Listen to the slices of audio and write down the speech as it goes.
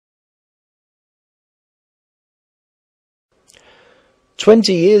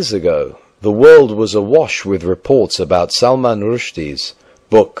20 years ago, the world was awash with reports about Salman Rushdie's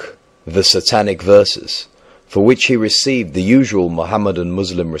book, The Satanic Verses, for which he received the usual Mohammedan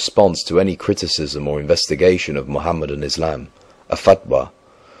Muslim response to any criticism or investigation of Mohammedan Islam, a fatwa,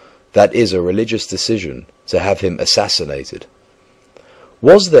 that is, a religious decision to have him assassinated.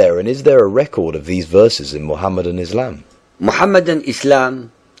 Was there and is there a record of these verses in Mohammedan Islam? Mohammedan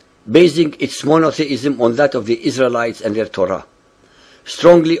Islam, basing its monotheism on that of the Israelites and their Torah,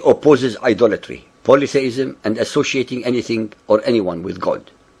 strongly opposes idolatry, polytheism, and associating anything or anyone with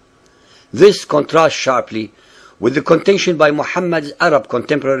God. This contrasts sharply with the contention by Muhammad's Arab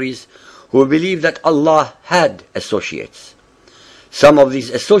contemporaries who believe that Allah had associates. Some of these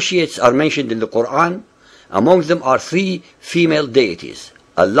associates are mentioned in the Quran. Among them are three female deities,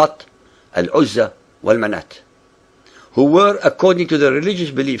 Al-Lat, Al-Uzza, Wal-Manat, who were, according to the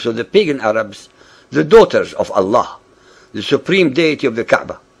religious beliefs of the pagan Arabs, the daughters of Allah, the supreme deity of the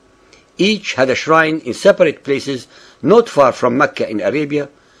Kaaba. Each had a shrine in separate places not far from Mecca in Arabia,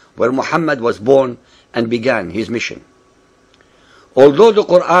 where Muhammad was born and began his mission. Although the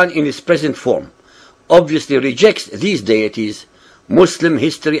Quran in its present form obviously rejects these deities, Muslim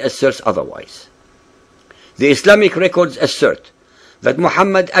history asserts otherwise. The Islamic records assert that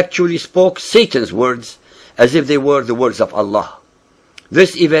Muhammad actually spoke Satan's words as if they were the words of Allah.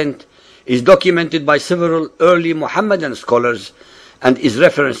 This event is documented by several early Muhammadan scholars and is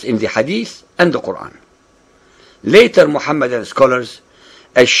referenced in the Hadith and the Quran. Later Muhammadan scholars,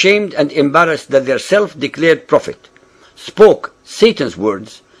 ashamed and embarrassed that their self-declared prophet spoke Satan's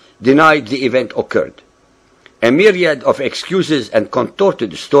words, denied the event occurred. A myriad of excuses and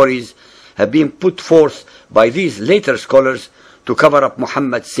contorted stories have been put forth by these later scholars to cover up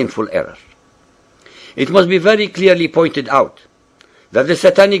Muhammad's sinful error. It must be very clearly pointed out that the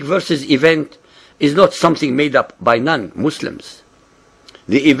Satanic Verses event is not something made up by non-Muslims.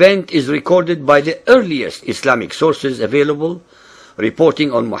 The event is recorded by the earliest Islamic sources available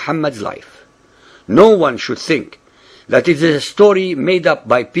reporting on Muhammad's life. No one should think that it is a story made up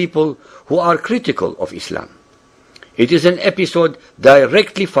by people who are critical of Islam. It is an episode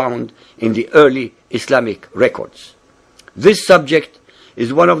directly found in the early Islamic records. This subject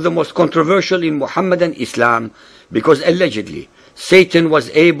is one of the most controversial in Muhammadan Islam because allegedly Satan was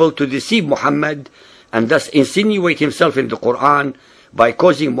able to deceive Muhammad and thus insinuate himself in the Quran by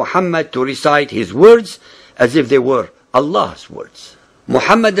causing Muhammad to recite his words as if they were Allah's words.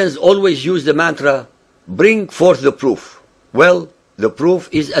 Muhammadans always use the mantra, bring forth the proof. Well, the proof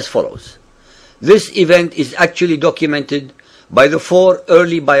is as follows. This event is actually documented by the four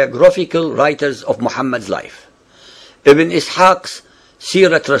early biographical writers of Muhammad's life. Ibn Ishaq's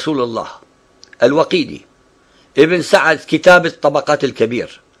Sirat Rasulullah, Al-Waqidi, Ibn Sa'ad's Kitab al-Tabaqat al-Kabir,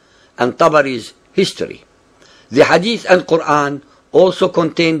 and Tabari's History. The Hadith and Quran also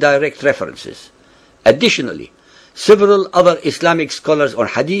contain direct references. Additionally, several other Islamic scholars on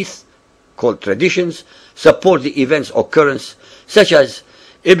Hadith, called traditions, support the event's occurrence, such as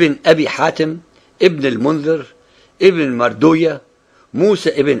Ibn Abi Hatim, Ibn al-Munzir, Ibn Marduya,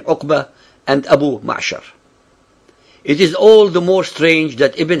 Musa ibn Uqba, and Abu Ma'shar. It is all the more strange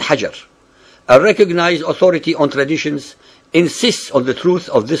that Ibn Hajar, a recognized authority on traditions, insists on the truth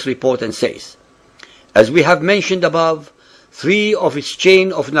of this report and says, as we have mentioned above, three of its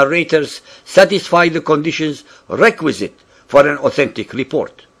chain of narrators satisfy the conditions requisite for an authentic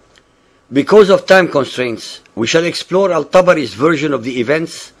report. Because of time constraints, we shall explore Al-Tabari's version of the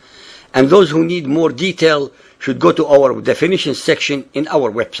events, and those who need more detail should go to our definitions section in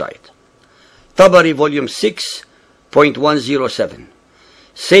our website. Tabari Volume 6.107.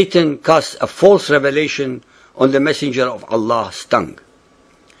 Satan casts a false revelation on the Messenger of Allah's tongue.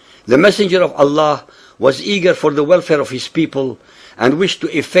 The Messenger of Allah was eager for the welfare of his people and wished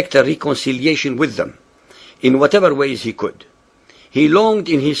to effect a reconciliation with them in whatever ways he could. He longed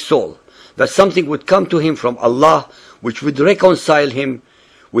in his soul that something would come to him from Allah which would reconcile him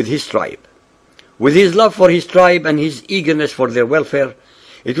with his tribe. With his love for his tribe and his eagerness for their welfare,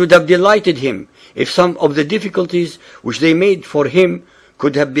 it would have delighted him if some of the difficulties which they made for him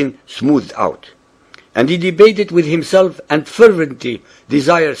could have been smoothed out. And he debated with himself and fervently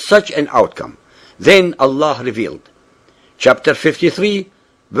desired such an outcome. Then Allah revealed, chapter 53,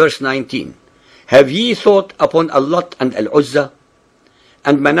 verse 19, have ye thought upon Al-Lat and Al-Uzza,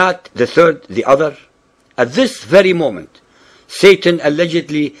 and Manat the third the other? At this very moment, Satan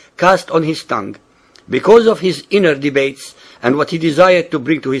allegedly cast on his tongue, because of his inner debates and what he desired to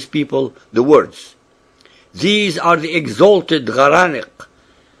bring to his people, the words, these are the exalted Gharaniq,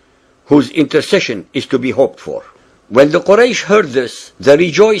 whose intercession is to be hoped for. When the Quraysh heard this, they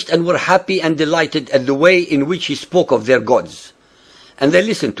rejoiced and were happy and delighted at the way in which he spoke of their gods, and they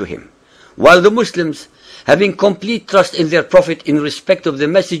listened to him, while the Muslims, having complete trust in their Prophet in respect of the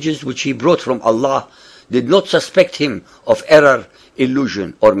messages which he brought from Allah, did not suspect him of error,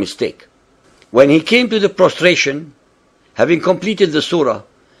 illusion, or mistake. When he came to the prostration, having completed the surah,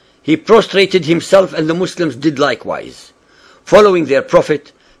 he prostrated himself, and the Muslims did likewise, following their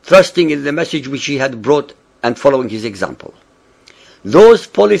Prophet, trusting in the message which he had brought and following his example. Those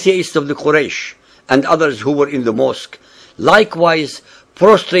polytheists of the Quraysh and others who were in the mosque likewise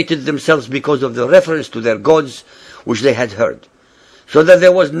prostrated themselves because of the reference to their gods which they had heard, so that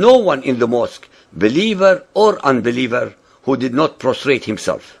there was no one in the mosque, believer or unbeliever, who did not prostrate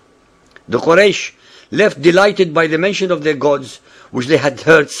himself. The Quraysh left delighted by the mention of their gods which they had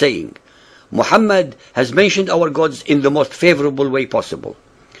heard, saying, Muhammad has mentioned our gods in the most favorable way possible,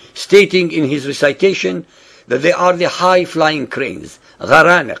 stating in his recitation that they are the high-flying cranes,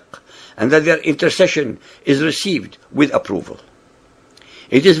 gharaniq, and that their intercession is received with approval.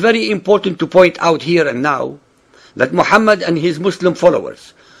 It is very important to point out here and now that Muhammad and his Muslim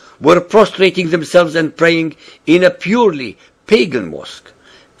followers were prostrating themselves and praying in a purely pagan mosque,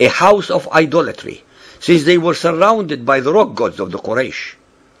 a house of idolatry, since they were surrounded by the rock gods of the Quraysh.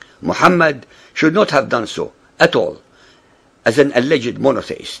 Muhammad should not have done so at all, as an alleged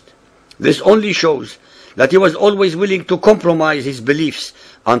monotheist. This only shows that he was always willing to compromise his beliefs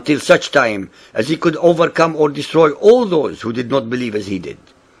until such time as he could overcome or destroy all those who did not believe as he did,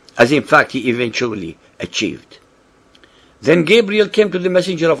 as in fact he eventually achieved. Then Gabriel came to the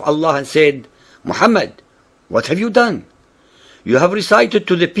Messenger of Allah and said, Muhammad, what have you done? You have recited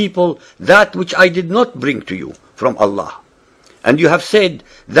to the people that which I did not bring to you from Allah, and you have said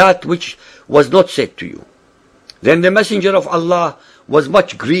that which was not said to you. Then the Messenger of Allah was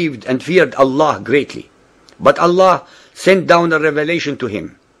much grieved and feared Allah greatly. But Allah sent down a revelation to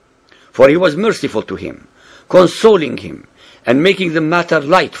him, for he was merciful to him, consoling him, and making the matter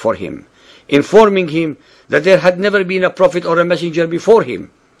light for him, informing him that there had never been a prophet or a messenger before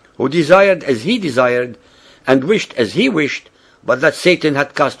him, who desired as he desired, and wished as he wished, but that Satan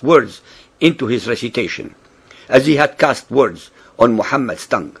had cast words into his recitation, as he had cast words on Muhammad's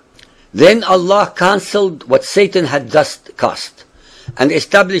tongue. Then Allah cancelled what Satan had thus cast, and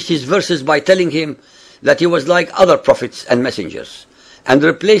established his verses by telling him that he was like other prophets and messengers, and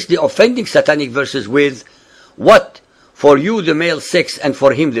replaced the offending satanic verses with, What, for you the male sex and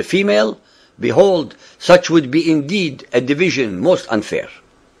for him the female? Behold, such would be indeed a division most unfair.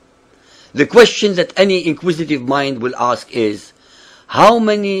 The question that any inquisitive mind will ask is, how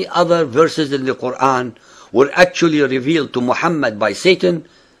many other verses in the Quran were actually revealed to Muhammad by Satan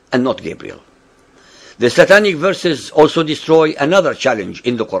and not Gabriel? The satanic verses also destroy another challenge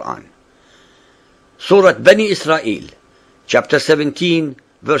in the Quran. Surah Bani Israel, chapter 17,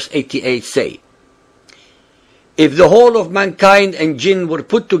 verse 88 say, If the whole of mankind and jinn were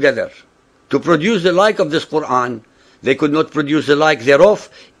put together to produce the like of this Quran, they could not produce the like thereof,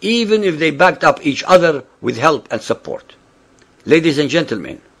 even if they backed up each other with help and support. Ladies and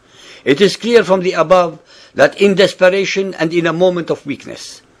gentlemen, it is clear from the above that in desperation and in a moment of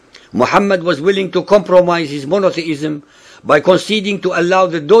weakness, Muhammad was willing to compromise his monotheism by conceding to allow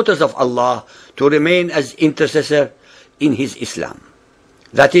the daughters of Allah to remain as intercessor in his Islam.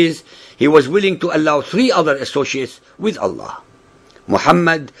 That is, he was willing to allow 3 other associates with Allah.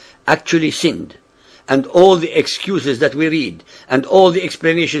 Muhammad actually sinned, and all the excuses that we read and all the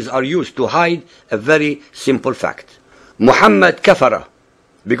explanations are used to hide a very simple fact. Muhammad kafara,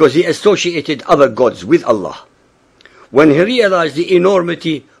 because he associated other gods with Allah. When he realized the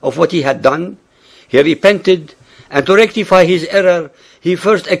enormity of what he had done, he repented, and to rectify his error, he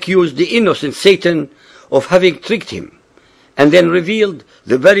first accused the innocent Satan of having tricked him, and then revealed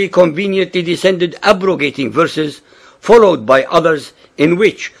the very conveniently descended abrogating verses, followed by others in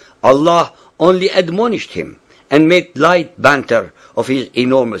which Allah only admonished him and made light banter of his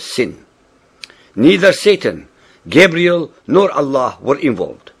enormous sin. Neither Satan, Gabriel, nor Allah were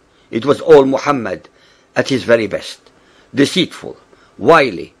involved. It was all Muhammad at his very best, deceitful,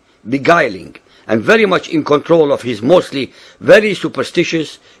 wily, beguiling, and very much in control of his mostly very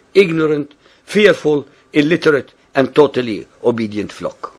superstitious, ignorant, fearful, illiterate, and totally obedient flock.